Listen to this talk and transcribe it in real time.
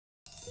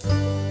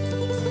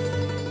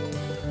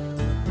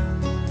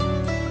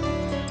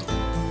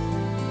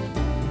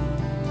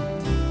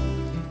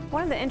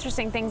the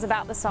interesting things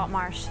about the salt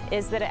marsh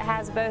is that it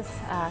has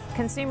both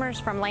consumers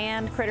from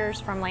land, critters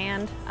from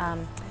land,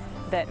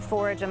 that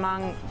forage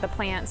among the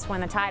plants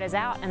when the tide is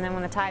out, and then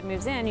when the tide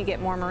moves in, you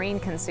get more marine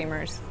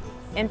consumers.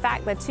 In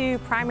fact, the two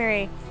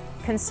primary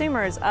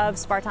consumers of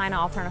Spartina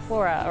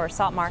alterniflora, or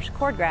salt marsh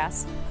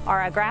cordgrass,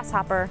 are a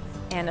grasshopper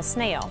and a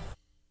snail.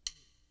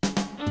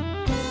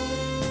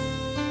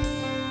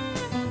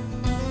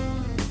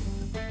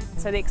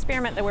 So the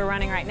experiment that we're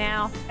running right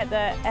now at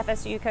the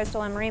FSU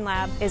Coastal and Marine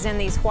Lab is in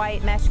these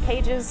white mesh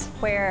cages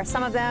where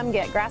some of them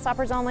get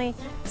grasshoppers only,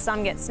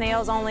 some get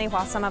snails only,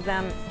 while some of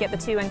them get the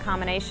two in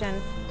combination,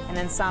 and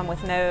then some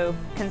with no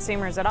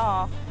consumers at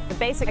all. The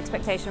basic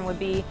expectation would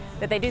be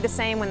that they do the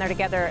same when they're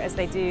together as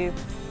they do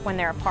when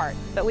they're apart.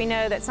 But we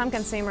know that some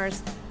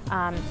consumers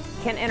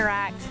can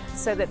interact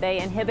so that they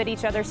inhibit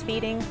each other's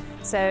feeding.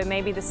 So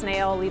maybe the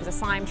snail leaves a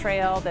slime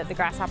trail that the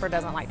grasshopper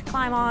doesn't like to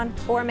climb on,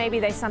 or maybe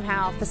they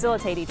somehow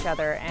facilitate each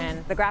other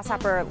and the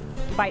grasshopper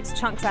bites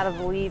chunks out of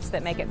the leaves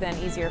that make it then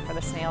easier for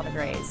the snail to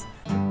graze.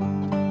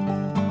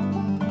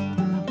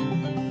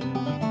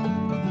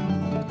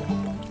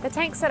 The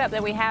tank setup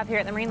that we have here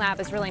at the Marine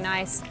Lab is really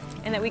nice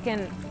in that we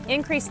can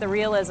increase the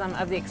realism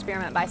of the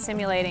experiment by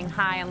simulating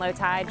high and low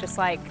tide, just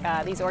like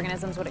these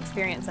organisms would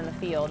experience in the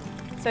field.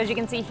 So as you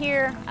can see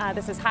here,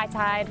 this is high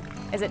tide,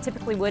 as it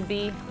typically would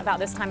be about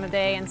this time of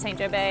day in St.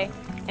 Joe Bay.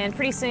 And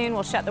pretty soon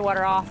we'll shut the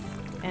water off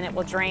and it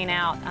will drain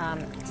out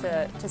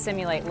to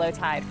simulate low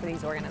tide for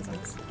these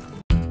organisms.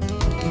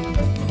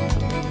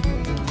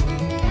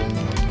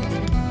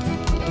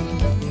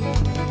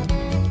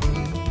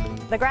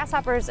 The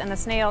grasshoppers and the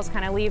snails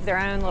kind of leave their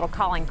own little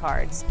calling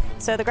cards.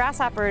 So the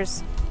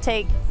grasshoppers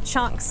take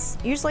chunks,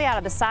 usually out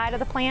of the side of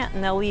the plant,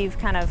 and they'll leave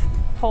kind of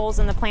holes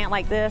in the plant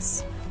like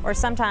this, or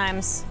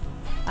sometimes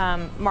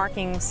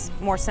markings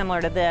more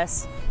similar to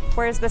this.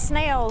 Whereas the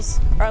snails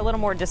are a little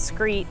more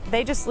discreet.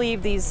 They just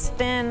leave these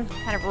thin,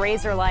 kind of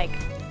razor-like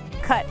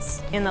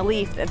cuts in the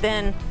leaf that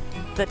then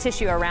the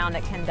tissue around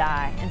it can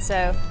die. And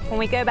so when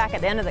we go back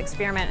at the end of the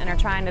experiment and are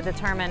trying to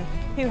determine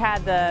who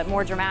had the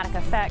more dramatic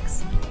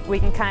effects, we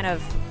can kind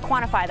of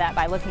quantify that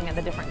by looking at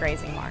the different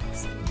grazing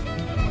marks.